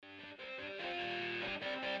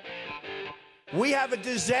We have a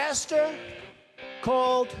disaster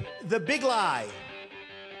called the Big Lie,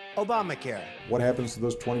 Obamacare. What happens to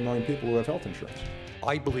those 20 million people who have health insurance?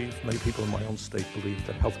 I believe, many people in my own state believe,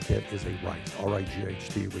 that health care is a right,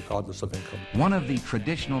 R-I-G-H-T, regardless of income. One of the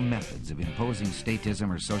traditional methods of imposing statism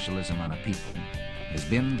or socialism on a people has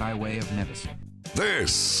been by way of medicine.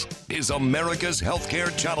 This is America's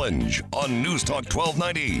Healthcare Challenge on News Talk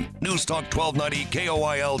 1290, News Talk 1290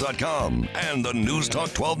 KOIL.com, and the News Talk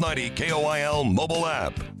 1290 KOIL mobile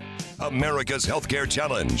app. America's Healthcare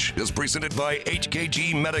Challenge is presented by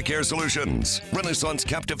HKG Medicare Solutions, Renaissance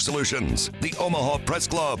Captive Solutions, the Omaha Press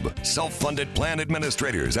Club, Self-Funded Plan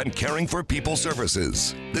Administrators, and Caring for People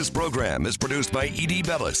Services. This program is produced by E.D.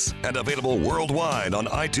 Bellis and available worldwide on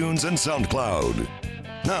iTunes and SoundCloud.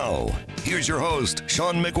 Now, here's your host,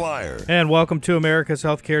 Sean McGuire. And welcome to America's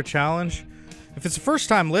Healthcare Challenge. If it's the first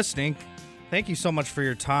time listening, thank you so much for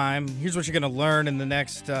your time. Here's what you're going to learn in the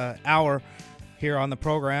next hour here on the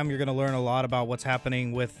program. You're going to learn a lot about what's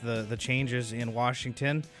happening with the changes in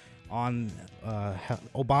Washington on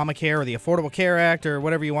Obamacare or the Affordable Care Act or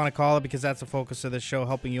whatever you want to call it, because that's the focus of this show,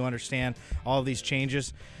 helping you understand all of these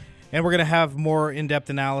changes. And we're going to have more in-depth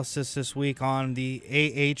analysis this week on the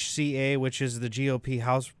AHCA, which is the GOP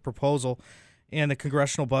House proposal, and the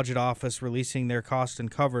Congressional Budget Office releasing their cost and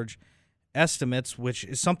coverage estimates, which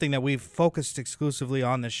is something that we've focused exclusively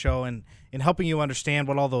on this show and in helping you understand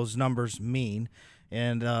what all those numbers mean.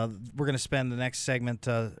 And we're going to spend the next segment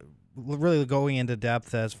really going into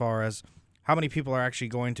depth as far as how many people are actually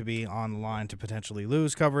going to be on the line to potentially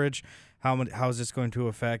lose coverage, how is this going to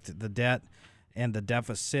affect the debt and the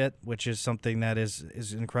deficit, which is something that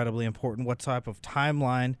is incredibly important. What type of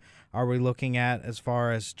timeline are we looking at as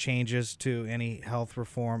far as changes to any health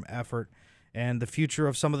reform effort, and the future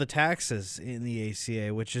of some of the taxes in the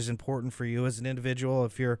ACA, which is important for you as an individual.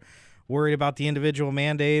 If you're worried about the individual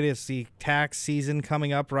mandate, it's the tax season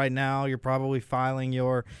coming up right now. You're probably filing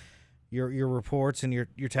your reports and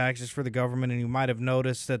your taxes for the government, and you might have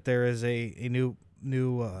noticed that there is a new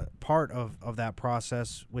part of that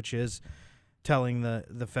process, which is telling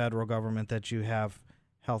the federal government that you have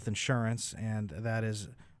health insurance, and that is,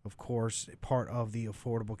 of course, part of the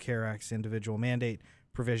Affordable Care Act's individual mandate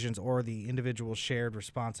provisions or the individual shared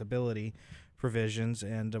responsibility provisions.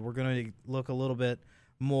 And we're going to look a little bit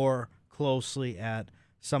more closely at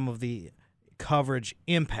some of the coverage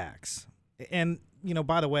impacts. And,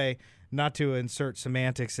 by the way, not to insert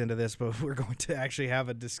semantics into this, but we're going to actually have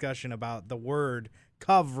a discussion about the word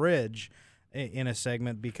coverage in a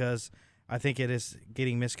segment, because I think it is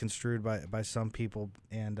getting misconstrued by some people,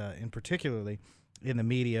 and in particularly in the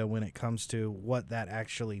media when it comes to what that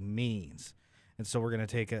actually means. And so we're going to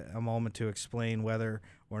take a moment to explain whether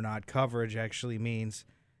or not coverage actually means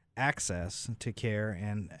access to care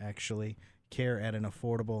and actually care at an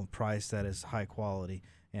affordable price that is high quality.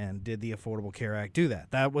 And did the Affordable Care Act do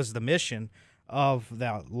that? That was the mission of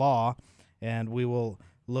that law, and we will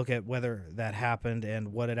look at whether that happened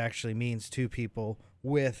and what it actually means to people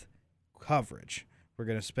with coverage. We're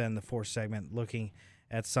going to spend the fourth segment looking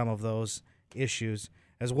at some of those issues,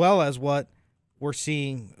 as well as what we're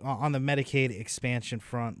seeing on the Medicaid expansion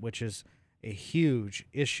front, which is a huge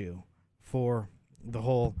issue for the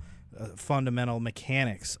whole fundamental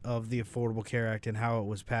mechanics of the Affordable Care Act and how it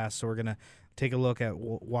was passed. So we're going to take a look at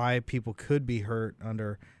why people could be hurt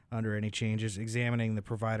under any changes, examining the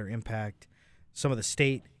provider impact, some of the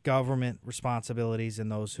state government responsibilities,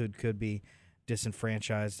 and those who could be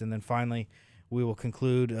disenfranchised. And then finally, we will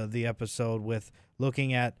conclude the episode with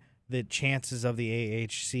looking at the chances of the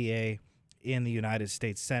AHCA in the United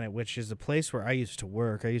States Senate, which is a place where I used to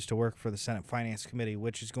work. I used to work for the Senate Finance Committee,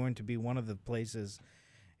 which is going to be one of the places,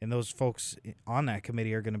 and those folks on that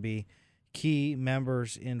committee are going to be key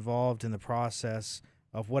members involved in the process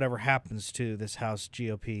of whatever happens to this House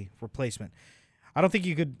GOP replacement. I don't think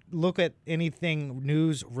you could look at anything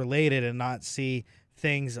news related and not see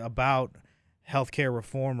things about healthcare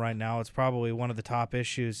reform right now. It's probably one of the top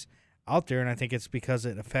issues out there, and I think it's because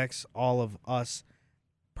it affects all of us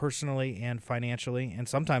personally and financially, and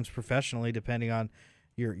sometimes professionally, depending on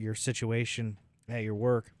your situation at your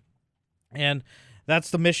work. And that's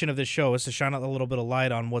the mission of this show, is to shine a little bit of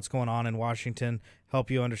light on what's going on in Washington, help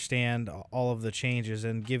you understand all of the changes,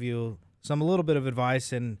 and give you a little bit of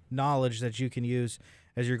advice and knowledge that you can use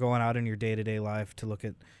as you're going out in your day-to-day life to look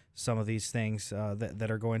at some of these things that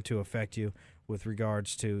are going to affect you with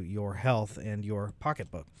regards to your health and your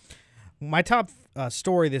pocketbook. My top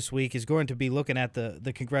story this week is going to be looking at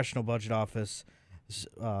the Congressional Budget Office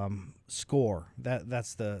score.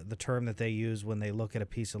 That's the term that they use when they look at a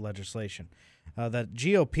piece of legislation. That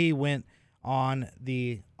GOP went on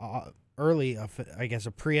the early, I guess,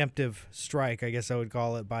 a preemptive strike, I guess I would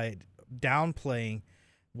call it, by downplaying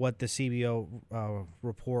what the CBO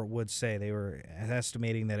report would say. They were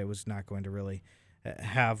estimating that it was not going to really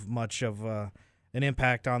have much of an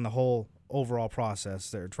impact on the whole overall process.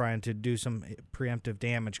 They're trying to do some preemptive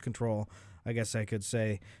damage control, I guess I could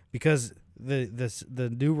say, because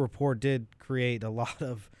the new report did create a lot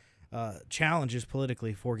of challenges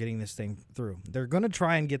politically for getting this thing through. They're going to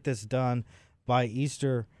try and get this done by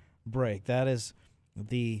Easter break. That is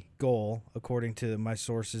the goal, according to my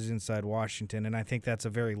sources inside Washington, and I think that's a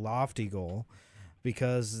very lofty goal,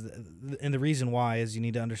 because, and the reason why is you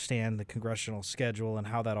need to understand the congressional schedule and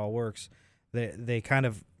how that all works. They kind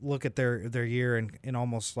of look at their year in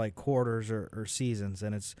almost like quarters or seasons,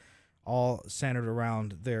 and it's all centered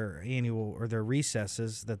around their annual or their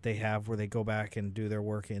recesses that they have, where they go back and do their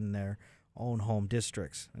work in their own home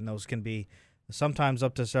districts, and those can be sometimes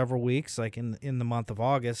up to several weeks, like in the month of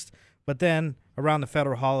August. But then around the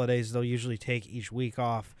federal holidays, they'll usually take each week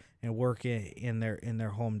off and work in their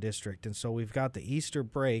home district. And so we've got the Easter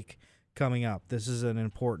break coming up. This is an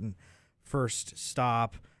important first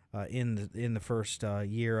stop in the first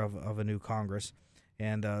year of a new Congress,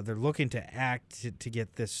 and they're looking to act to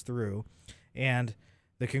get this through. And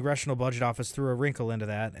the Congressional Budget Office threw a wrinkle into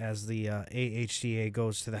that as the AHCA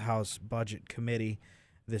goes to the House Budget Committee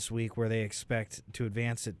this week, where they expect to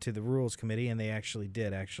advance it to the Rules Committee, and they actually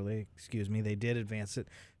did. They did advance it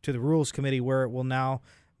to the Rules Committee, where it will now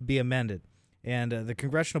be amended. And the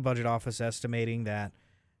Congressional Budget Office estimating that,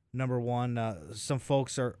 number one, some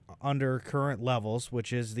folks are under current levels,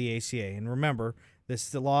 which is the ACA. And remember,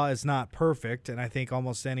 the law is not perfect, and I think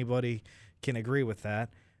almost anybody can agree with that.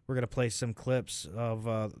 We're going to play some clips of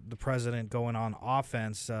the president going on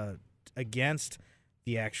offense against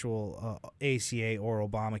the actual ACA or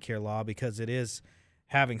Obamacare law, because it is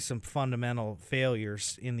having some fundamental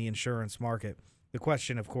failures in the insurance market. The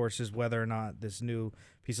question, of course, is whether or not this new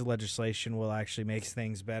piece of legislation will actually make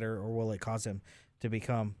things better, or will it cause them to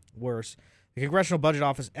become worse. The Congressional Budget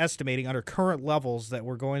Office estimating under current levels that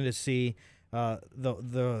we're going to see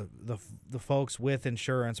the folks with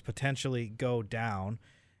insurance potentially go down,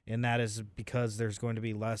 and that is because there's going to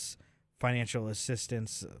be less financial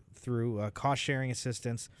assistance through cost-sharing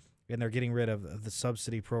assistance, and they're getting rid of the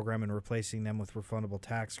subsidy program and replacing them with refundable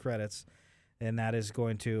tax credits, and that is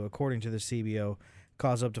going to, according to the CBO,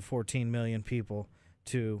 cause up to 14 million people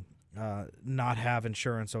to not have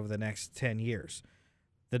insurance over the next 10 years.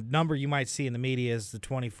 The number you might see in the media is the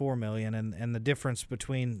 24 million, and the difference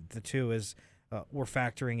between the two is we're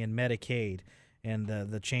factoring in Medicaid and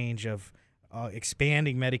the change of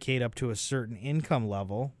expanding Medicaid up to a certain income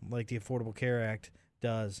level, like the Affordable Care Act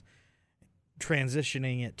does,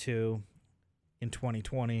 transitioning it to, in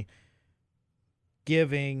 2020,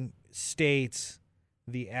 giving states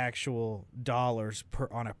the actual dollars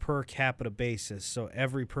on a per capita basis. So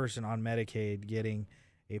every person on Medicaid getting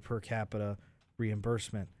a per capita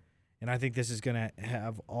reimbursement. And I think this is going to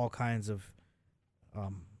have all kinds of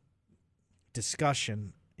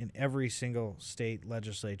discussion in every single state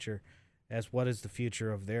legislature as what is the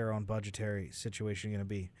future of their own budgetary situation going to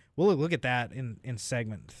be. We'll look at that in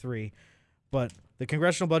segment 3. But the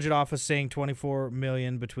Congressional Budget Office saying $24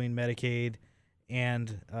 million between Medicaid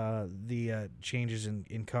and the changes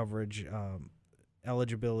in coverage,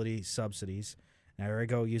 eligibility, subsidies. Now, there I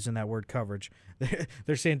go using that word coverage.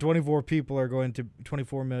 They're saying 24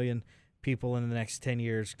 million people in the next 10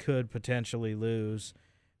 years could potentially lose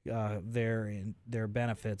their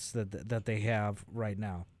benefits that they have right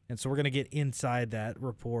now. And so we're going to get inside that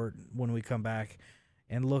report when we come back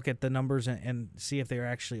and look at the numbers and see if they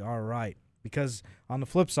actually are right. Because on the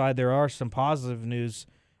flip side, there are some positive news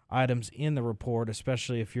items in the report,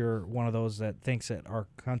 especially if you're one of those that thinks that our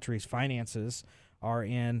country's finances are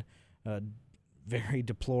in very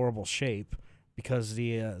deplorable shape, because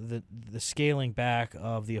the scaling back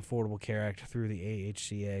of the Affordable Care Act through the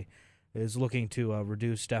AHCA is looking to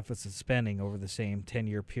reduce deficit spending over the same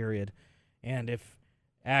 10-year period. And if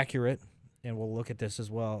accurate, and we'll look at this as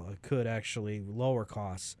well, it could actually lower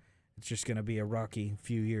costs. It's just going to be a rocky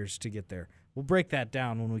few years to get there. We'll break that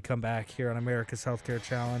down when we come back here on America's Healthcare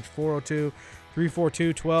Challenge.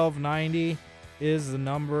 402-342-1290 is the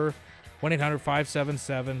number.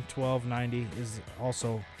 1-800-577-1290 is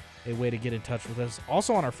also a way to get in touch with us.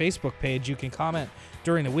 Also on our Facebook page, you can comment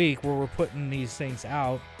during the week where we're putting these things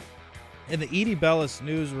out. And the Edie Bellis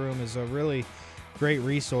Newsroom is a really great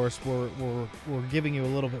resource where we're giving you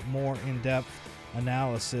a little bit more in-depth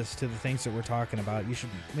analysis to the things that we're talking about. You should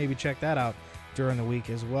maybe check that out during the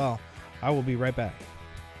week as well. I will be right back.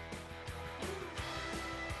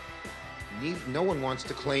 No one wants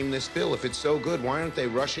to claim this bill. If it's so good, why aren't they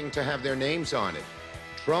rushing to have their names on it?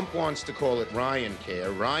 Trump wants to call it Ryan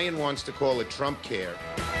Care. Ryan wants to call it Trump Care.